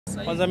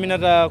Kwanza mimi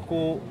nataka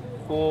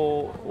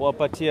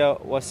kuwapatia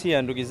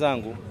wasia ndugu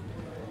zangu.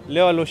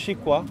 Leo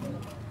aloshikwa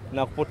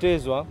na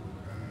kupotezwa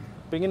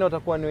pengine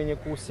watakuwa ni wenye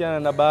kuhusiana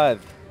na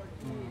baadhi.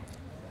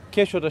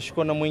 Kesho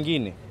watashikwa na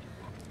mwingine.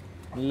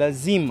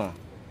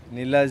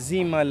 Ni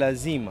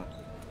lazima.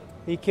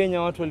 Hii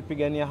Kenya watu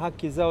walipigania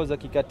haki zao za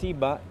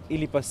kikatiba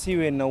ili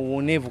pasiwe na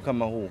uonevu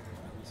kama huu.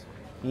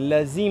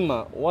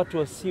 Lazima watu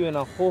wasiwe na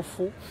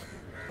hofu.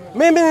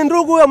 Mimi ni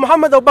ndugu ya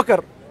Muhammad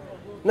Abubakar.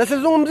 Na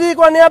sizungumzii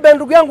kwa niaba ya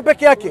ndugu yangu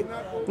peke yake.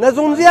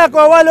 Nazungumzia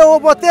kwa wale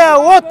waliopotea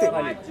wote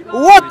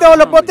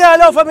waliopotea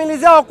leo, familia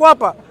zao kwa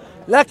hapa.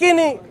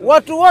 Lakini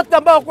watu wote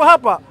ambao wako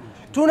hapa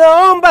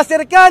tunaomba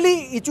serikali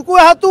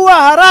ichukue hatua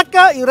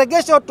haraka,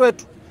 iregeshe watu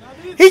wetu.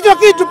 Hicho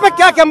kitu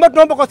peke yake ambacho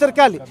tunaomba kwa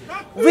serikali.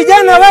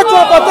 Vijana wetu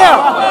wapotea.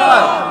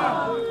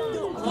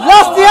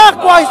 Last year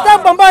kwa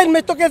hesabu ambayo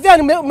imetokezea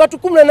ni watu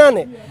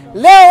 18.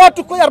 Leo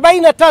watu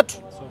 43.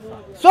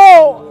 So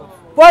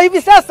kwa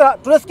hivi sasa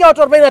tunasikia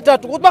watu 43.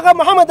 Kutoka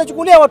Muhammad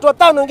achukulia watu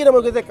 5 wengine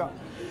wameongezeka.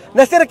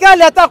 Na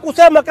serikali hata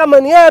kusema kama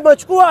ni yeye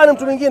amechukua au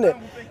mtu mwingine.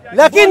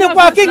 Lakini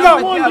kwa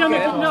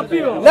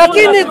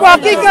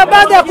hakika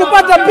baada ya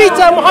kupata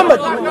picha ya Muhammad,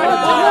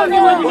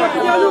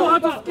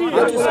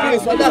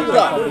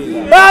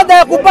 baada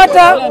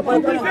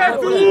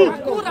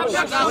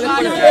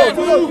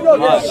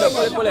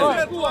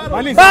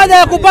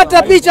ya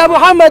kupata picha ya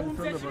Muhammad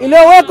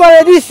iliyowekwa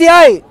na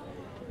DCI,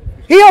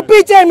 hiyo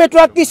picha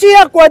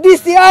imetuhakikishia kwa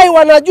DCI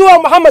wanajua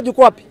Muhammad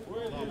yuko wapi.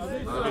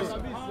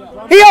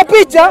 Hiyo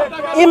picha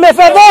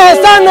imefadhaa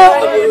sana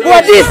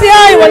kwa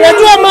DCI,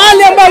 wanajua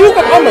mahali ambapo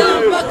yuko Muhammad.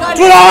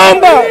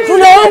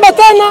 Tunaomba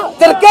sana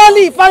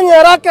serikali ifanye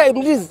haraka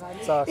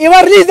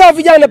iwarilize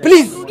vijana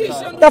please.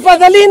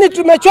 Tafadhalini,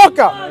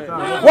 tumechoka.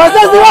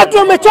 Wazazi watu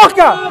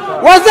wamechoka.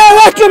 Wazee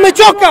watu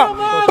wamechoka.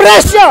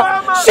 Pressure,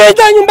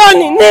 shida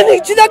nyumbani.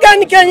 Nini shida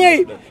gani Kenya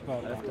hii?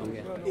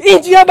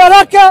 Nchi ya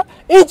baraka,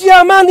 nchi ya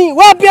amani,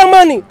 wapi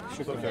amani?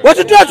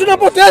 Watoto wetu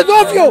tunapoteza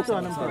ovyo.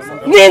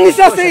 Nini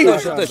sasa hii?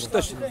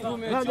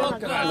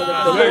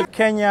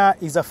 Kenya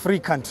is a free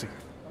country.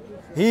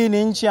 Hii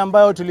ni nchi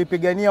ambayo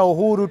tulipigania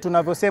uhuru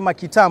tunavyosema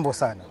kitambo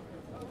sana.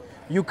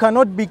 You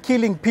cannot be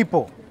killing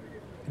people,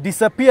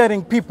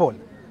 disappearing people,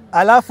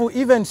 alafu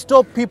even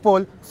stop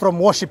people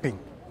from worshiping.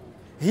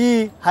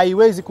 Hii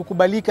haiwezi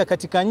kukubalika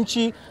katika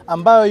nchi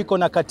ambayo iko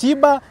na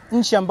katiba,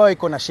 nchi ambayo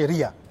iko na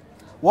sheria.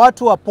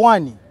 Watu wa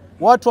Pwani,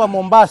 watu wa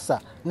Mombasa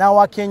na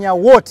Wakenya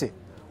wote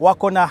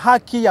wako na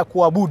haki ya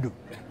kuabudu.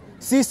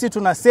 Sisi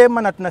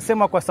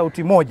tunasema kwa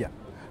sauti moja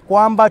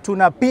kwamba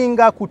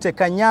tunapinga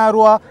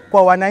kutekanyarwa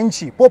kwa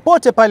wananchi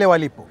popote pale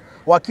walipo.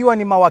 Wakiwa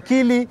ni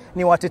mawakili,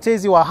 ni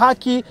watetezi wa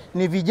haki,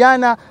 ni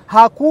vijana.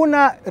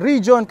 Hakuna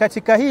region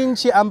katika hii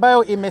nchi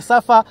ambayo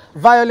imesafa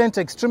violent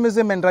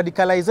extremism and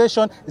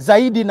radicalization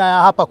zaidi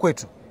na hapa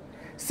kwetu.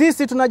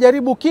 Sisi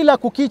tunajaribu kila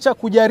kukicha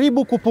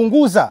kujaribu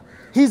kupunguza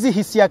hizi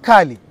hisia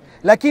kali.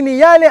 Lakini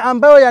yale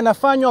ambayo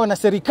yanafanywa na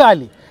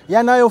serikali,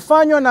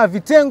 yanayofanywa na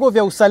vitengo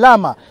vya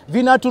usalama,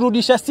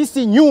 vinaturudisha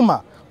sisi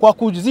nyuma kwa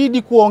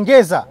kuzidi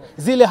kuongeza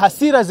zile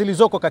hasira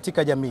zilizoko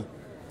katika jamii.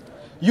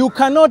 You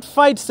cannot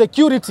fight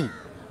security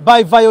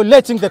by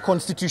violating the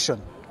constitution.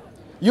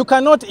 You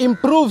cannot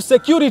improve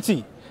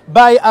security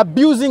by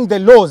abusing the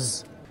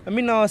laws.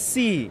 Mimi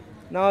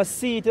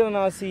nawasihi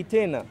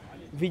tena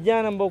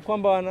vijana ambao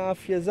kwamba wana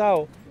afya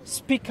zao,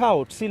 speak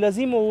out. Si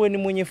lazima uwe ni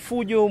mwenye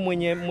fujo,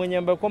 mwenye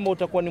ambaye kwamba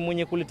utakuwa ni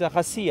mwenye kuleta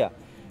ghasia.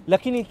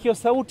 Lakini ikiwa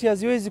sauti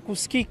haziwezi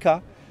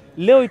kusikika,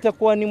 leo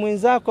itakuwa ni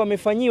mwenzako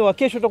amefanyiwa,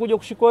 kesho utakuja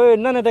kushikwa wewe.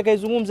 Nani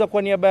atakayezungumza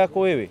kwa niaba yako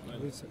wewe?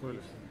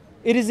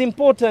 It is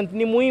important,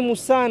 ni muhimu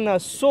sana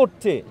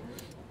sote.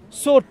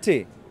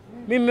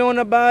 Mimi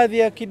nimeona baadhi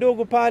ya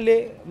kidogo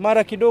pale,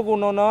 mara kidogo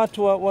unaona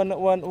watu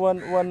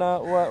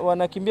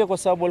wanakimbia kwa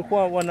sababu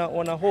walikuwa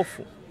wana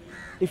hofu.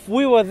 If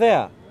we were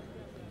there,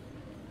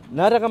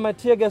 na hata kama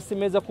tear gas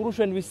imeweza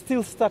kurushwa and we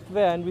still stuck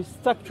there and we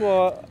stuck to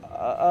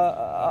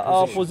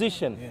our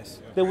position,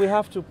 then we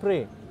have to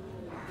pray.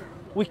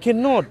 We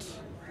cannot.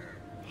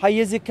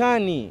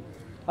 Haiwezekani.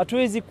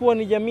 Hatuwezi kuwa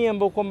ni jamii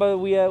ambayo kwamba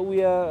we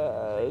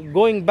are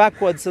going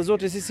backwards. Sasa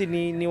zote sisi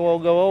ni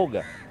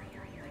waoga.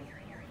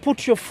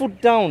 Put your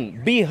foot down,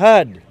 be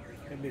heard.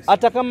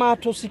 Hata kama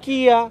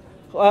hatusikia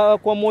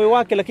kwa moyo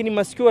wake, lakini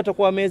masikio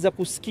atakuwa ameweza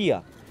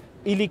kusikia,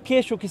 ili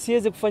kesho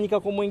kisiweze kufanyika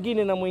kwa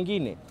mwingine na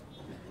mwingine.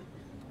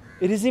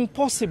 It is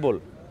impossible.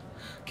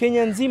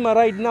 Kenya nzima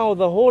right now,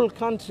 the whole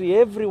country,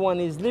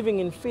 everyone is living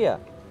in fear.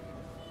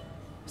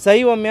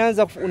 Sasa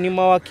wameanza ni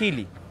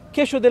mawakili.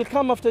 Kesho they'll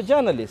come after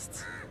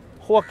journalists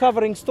who are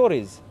covering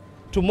stories.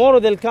 Tomorrow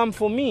they'll come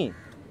for me.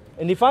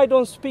 And if I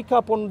don't speak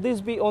up on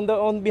this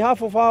on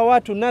behalf of our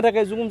watu, nani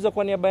atakayezungumza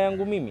kwa niaba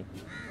yangu mimi?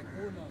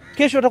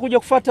 Kesho watakuja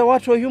kufuata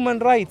watu wa human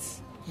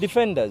rights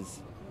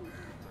defenders.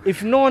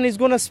 If no one is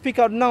going to speak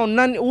out now,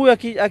 nani huyu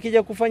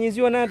akija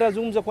kufanyiziwa nani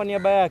atazungumza kwa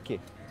niaba yake?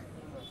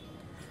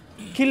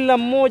 Kila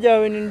mmoja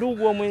awe ni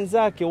ndugu wa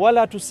mwenzake,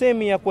 wala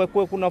tusemi ya kwa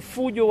kuna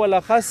fujo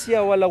wala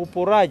ghasia wala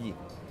uporaji.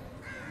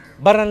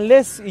 But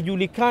unless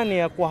ijulikane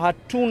ya kwa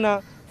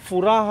hatuna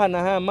furaha na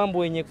haya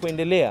mambo yenye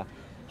kuendelea,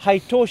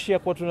 haitoshi ya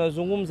kwa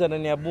tunazungumza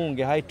ndani ya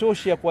bunge,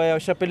 haitoshi ya kwa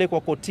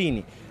yashapelekwa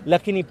kotini,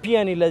 lakini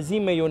pia ni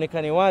lazima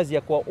ionekane wazi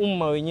ya kwa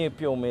umma wenyewe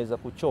pia umeweza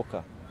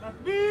kuchoka.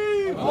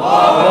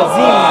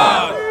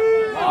 Lazima.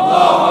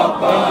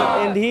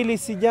 And hili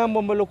si jambo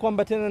ambalo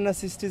kwamba tena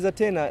nasisitiza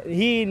tena,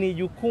 hii ni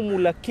jukumu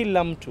la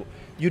kila mtu.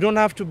 You don't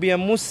have to be a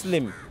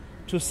Muslim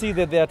to see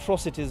that the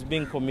atrocity is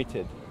being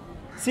committed.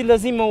 Si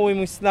lazima uwe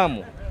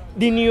Muislamu.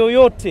 Dini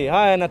yoyote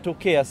haya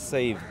yanatokea sasa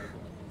hivi.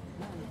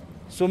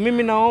 So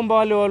mimi naomba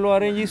wale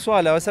walioarrange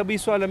swala, kwa sababu hii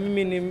swala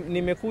mimi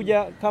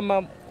nimekuja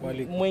kama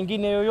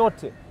mwingine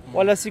yoyote,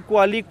 wala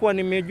sikualikwa,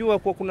 nimejua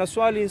kwa kuna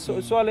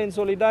swala in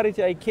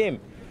solidarity I came.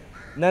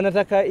 Na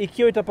nataka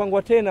ikiwa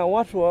itapangwa tena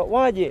watu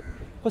waje,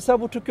 kwa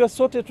sababu tukiwa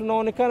sote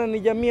tunaonekana ni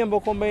jamii ambayo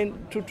kwamba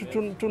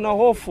tuna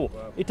hofu,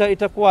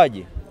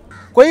 itakuwaje?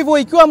 Kwa hivyo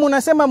ikiwa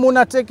mnasema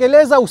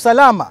mnatekeleza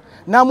usalama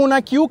na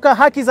mnakiuka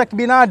haki za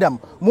kibinadamu,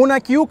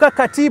 mnakiuka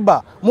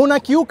katiba,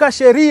 mnakiuka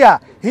sheria,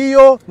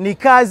 hiyo ni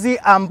kazi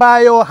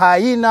ambayo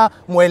haina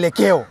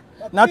mwelekeo.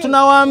 Na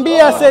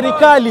tunawaambia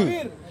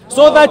serikali,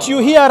 so that you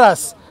hear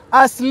us,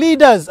 as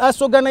leaders,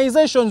 as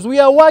organizations, we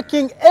are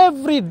working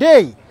every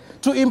day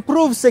to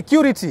improve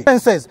security.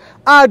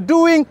 Are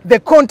doing the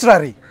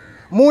contrary.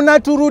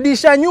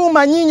 Munaturudisha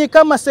nyuma nyinyi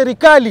kama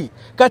serikali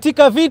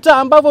katika vita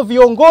ambavyo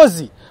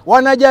viongozi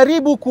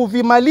wanajaribu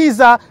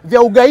kuvimaliza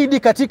vya ugaidi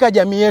katika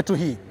jamii yetu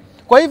hii.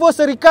 Kwa hivyo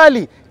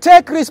serikali,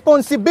 take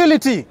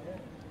responsibility.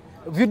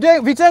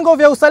 Vitengo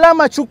vya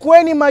usalama,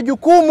 chukueni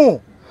majukumu,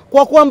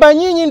 kwa kwamba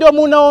nyinyi ndio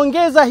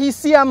munaongeza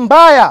hisia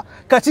mbaya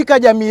katika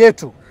jamii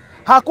yetu.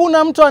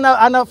 Hakuna mtu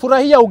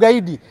anafurahia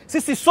ugaidi.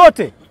 Sisi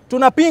sote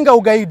tunapinga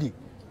ugaidi.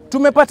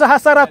 Tumepata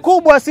hasara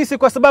kubwa sisi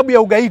kwa sababu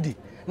ya ugaidi,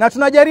 na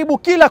tunajaribu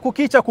kila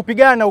kukicha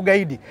kupigana na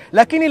ugaidi,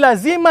 lakini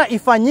lazima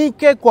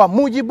ifanyike kwa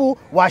mujibu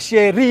wa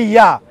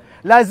sheria.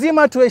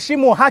 Lazima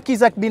tuheshimu haki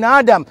za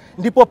binadamu,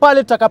 ndipo pale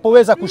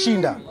tutakapoweza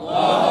kushinda.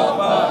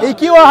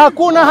 Ikiwa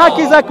hakuna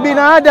haki za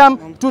binadamu,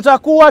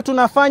 tutakuwa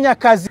tunafanya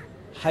kazi.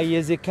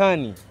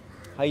 Haiwezekani,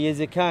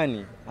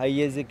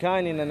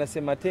 na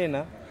nasema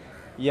tena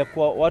ya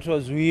kwa watu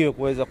wazuiwe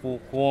kuweza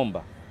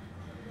kuomba.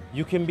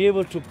 You can be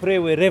able to pray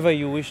wherever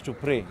you wish to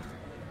pray.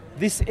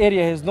 This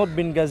area has not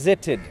been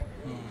gazetted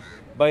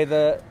by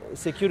the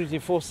security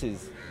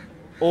forces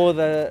or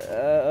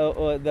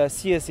the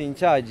CS in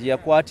charge ya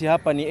kwa ati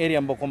hapa ni area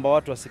ambapo kwamba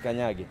watu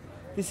wasikanyage.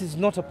 This is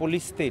not a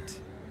police state.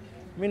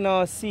 Mimi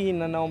nawasihi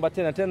na naomba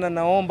tena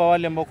naomba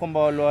wale ambao kwamba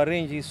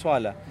walioarrange hii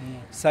swala.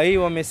 Sasa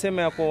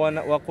wamesema ya kwa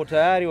wako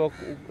tayari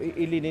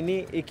ili nini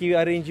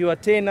ikiarrangewa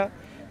tena,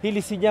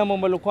 hili si jambo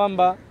ambalo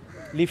kwamba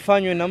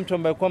lifanywe na mtu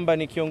ambaye kwamba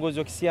ni kiongozi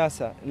wa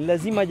kisiasa.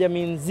 Lazima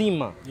jamii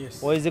nzima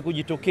waweze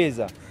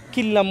kujitokeza,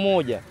 kila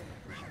mmoja.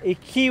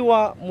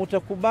 Ikiwa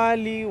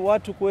mtakubali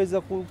watu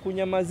kuweza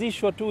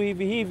kunyamazishwa tu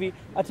hivi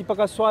ati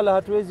paka swala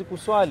hatuwezi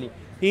kuswali,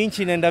 hii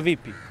nchi inaenda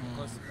vipi?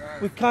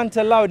 We can't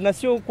allow it. Na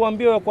sio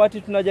kuambiwa kwa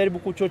ati tunajaribu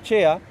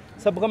kuchochea,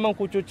 sababu kama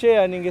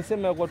kuchochea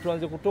ningesema kwa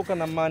tuanze kutoka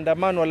na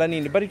maandamano wala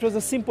nini, but it was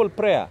a simple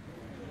prayer.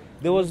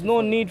 There was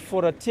no need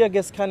for a tear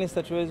gas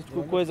canister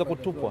kuweza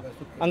kutupwa.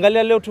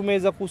 Angalia leo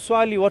tumeweza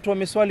kuswali, watu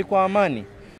wameswali kwa amani.